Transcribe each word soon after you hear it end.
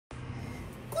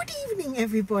evening,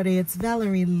 everybody. It's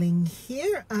Valerie Ling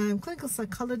here. I'm a clinical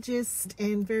psychologist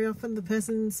and very often the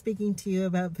person speaking to you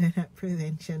about burnout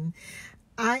prevention.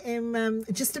 I am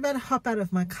just about to hop out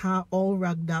of my car all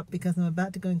rugged up because I'm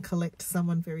about to go and collect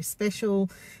someone very special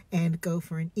and go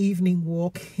for an evening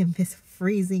walk in this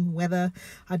freezing weather.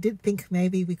 I did think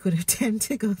maybe we could attempt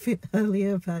to go a bit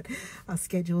earlier, but our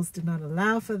schedules did not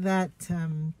allow for that.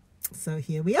 So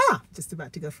here we are, just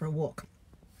about to go for a walk.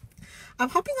 I'm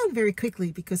hopping on very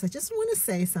quickly because I just want to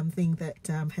say something that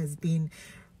has been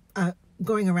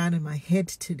going around in my head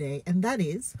today, and that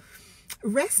is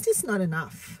rest is not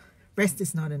enough. Rest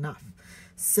is not enough.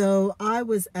 So I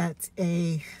was at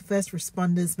a first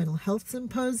responders mental health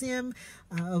symposium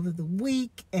over the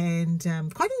week, and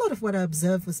quite a lot of what I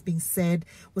observed was being said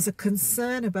was a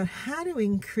concern about how to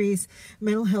increase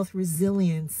mental health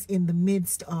resilience in the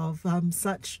midst of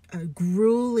such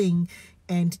grueling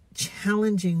and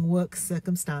challenging work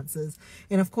circumstances.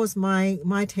 And of course,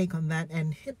 my take on that,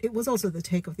 and it was also the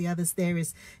take of the others there,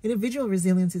 is individual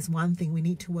resilience is one thing. We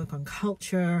need to work on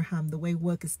culture, the way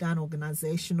work is done,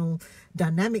 organizational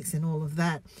dynamics and all of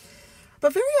that.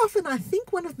 But very often, I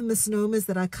think one of the misnomers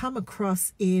that I come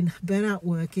across in burnout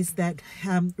work is that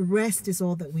rest is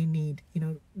all that we need.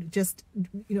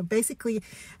 Basically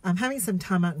having some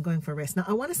time out and going for rest. Now,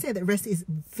 I want to say that rest is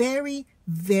very,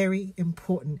 very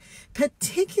important,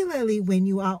 particularly when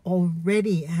you are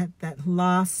already at that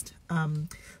last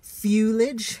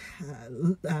fuelage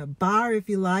bar, if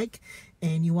you like,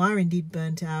 and you are indeed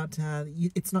burnt out.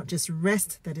 It's not just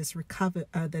rest that is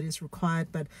required,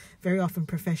 but very often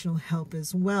professional help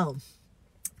as well.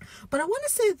 But I want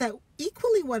to say that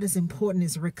equally what is important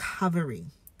is recovery.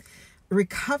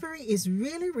 Recovery is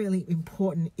really, really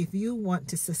important if you want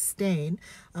to sustain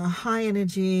a high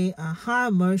energy, a high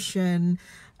emotion,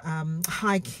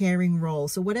 high caring role.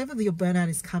 So whatever your burnout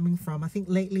is coming from, I think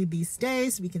lately these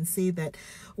days we can see that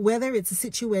whether it's a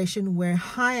situation where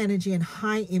high energy and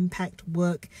high impact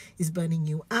work is burning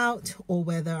you out, or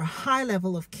whether a high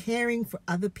level of caring for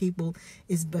other people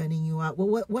is burning you out,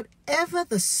 well, whatever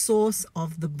the source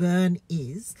of the burn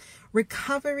is,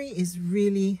 recovery is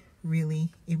really, really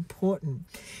important.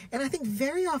 And I think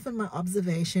very often my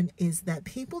observation is that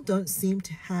people don't seem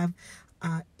to have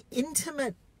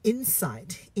intimate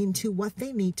insight into what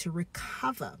they need to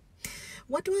recover.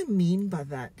 What do I mean by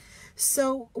that?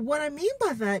 So what I mean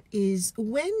by that is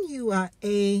when you are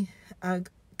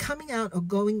coming out or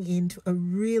going into a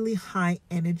really high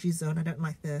energy zone. I don't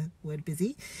like the word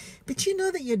busy, but you know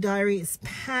that your diary is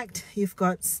packed. You've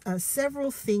got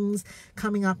several things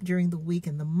coming up during the week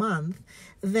and the month.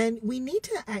 Then we need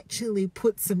to actually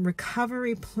put some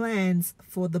recovery plans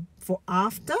for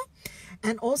after,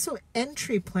 and also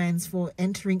entry plans for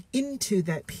entering into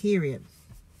that period.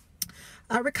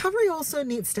 Recovery also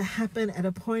needs to happen at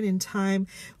a point in time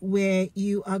where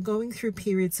you are going through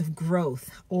periods of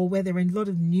growth, or where there are a lot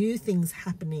of new things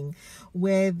happening,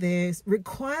 where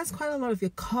requires quite a lot of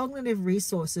your cognitive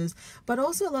resources, but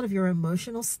also a lot of your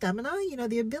emotional stamina,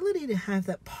 the ability to have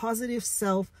that positive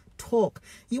self-talk.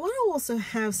 You want to also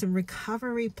have some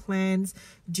recovery plans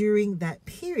during that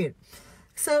period.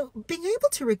 So being able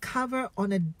to recover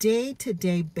on a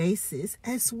day-to-day basis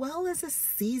as well as a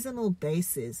seasonal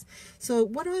basis. So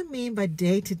what do I mean by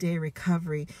day-to-day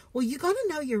recovery? Well, you got to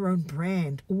know your own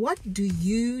brand. What do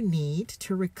you need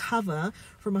to recover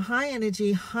from a high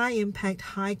energy, high impact,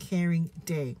 high caring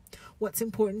day? What's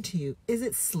important to you? Is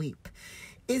it sleep?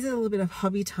 Is it a little bit of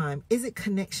hobby time? Is it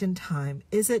connection time?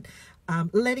 Is it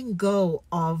letting go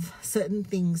of certain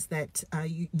things that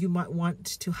you might want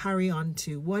to hurry on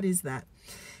to? What is that?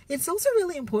 It's also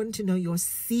really important to know your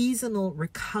seasonal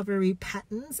recovery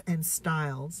patterns and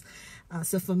styles.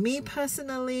 So for me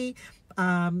personally,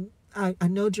 I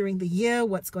know during the year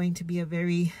what's going to be a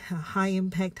very high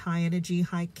impact, high energy,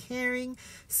 high caring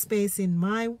space in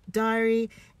my diary.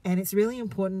 And it's really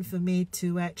important for me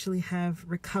to actually have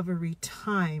recovery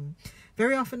time.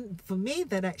 Very often for me,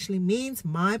 that actually means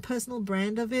my personal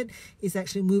brand of it is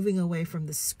actually moving away from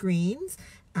the screens,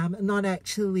 not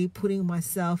actually putting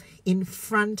myself in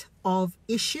front of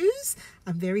issues.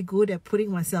 I'm very good at putting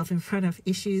myself in front of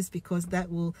issues because that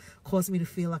will cause me to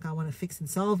feel like I want to fix and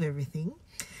solve everything.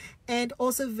 And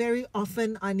also very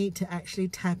often I need to actually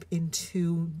tap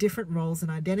into different roles and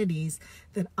identities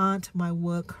that aren't my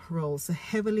work roles. So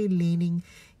heavily leaning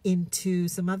into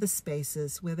some other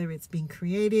spaces, whether it's being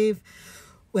creative,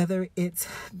 whether it's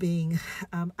being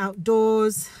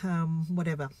outdoors,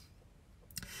 whatever.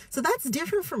 So that's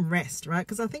different from rest, right?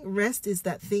 Because I think rest is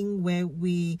that thing where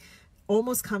we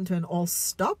almost come to an all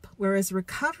stop, whereas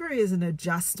recovery is an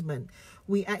adjustment.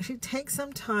 We actually take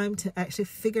some time to actually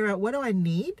figure out, what do I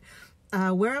need?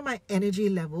 where are my energy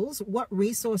levels? What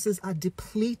resources are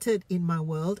depleted in my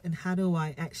world? And how do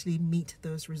I actually meet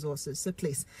those resources? So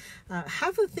please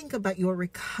have a think about your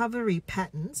recovery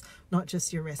patterns, not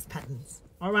just your rest patterns.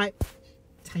 All right,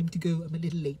 time to go. I'm a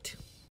little late.